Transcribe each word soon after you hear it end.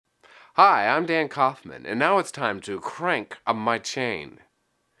Hi, I'm Dan Kaufman, and now it's time to crank up my chain.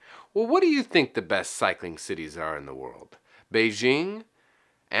 Well, what do you think the best cycling cities are in the world? Beijing?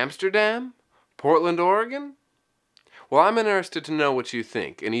 Amsterdam? Portland, Oregon? Well, I'm interested to know what you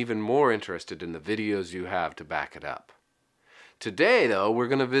think, and even more interested in the videos you have to back it up. Today, though, we're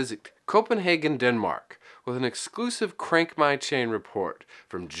going to visit Copenhagen, Denmark, with an exclusive Crank My Chain report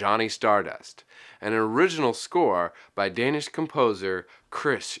from Johnny Stardust, and an original score by Danish composer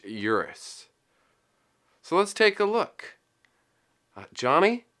Chris Uris. So let's take a look.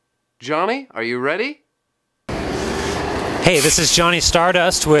 Johnny, are you ready? Hey, this is Johnny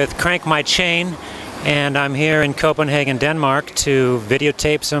Stardust with Crank My Chain, and I'm here in Copenhagen, Denmark to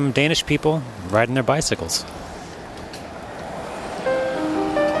videotape some Danish people riding their bicycles.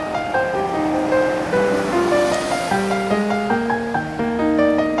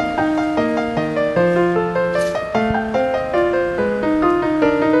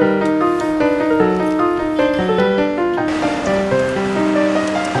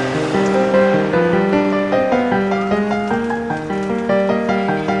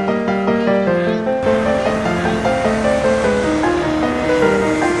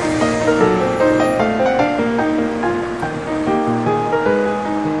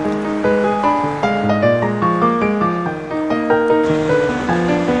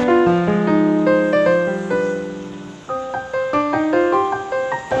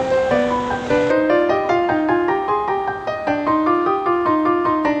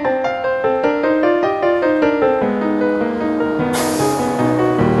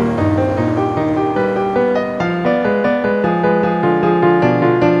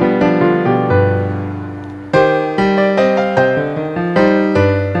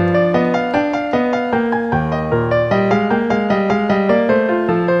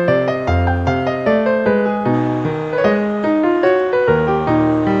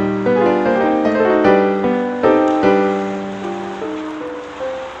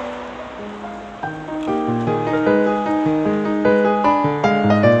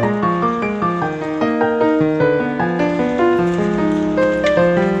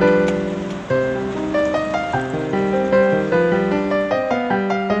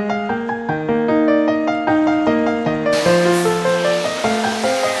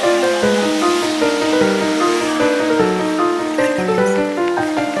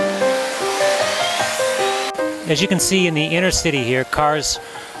 As you can see in the inner city here, cars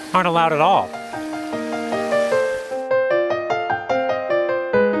aren't allowed at all.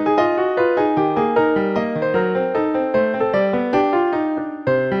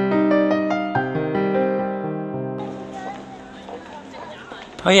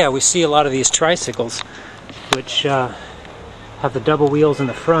 Oh yeah, we see a lot of these tricycles, which have the double wheels in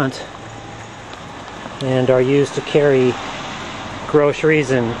the front and are used to carry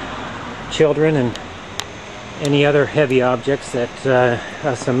groceries and children and any other heavy objects that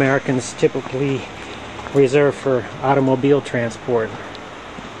us Americans typically reserve for automobile transport.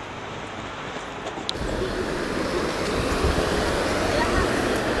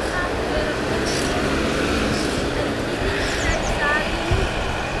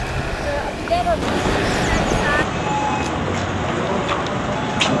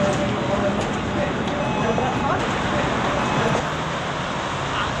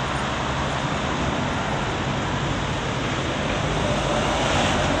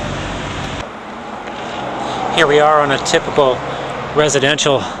 Here we are on a typical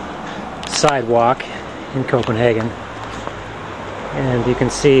residential sidewalk in Copenhagen, and you can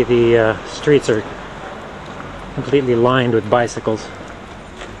see the streets are completely lined with bicycles.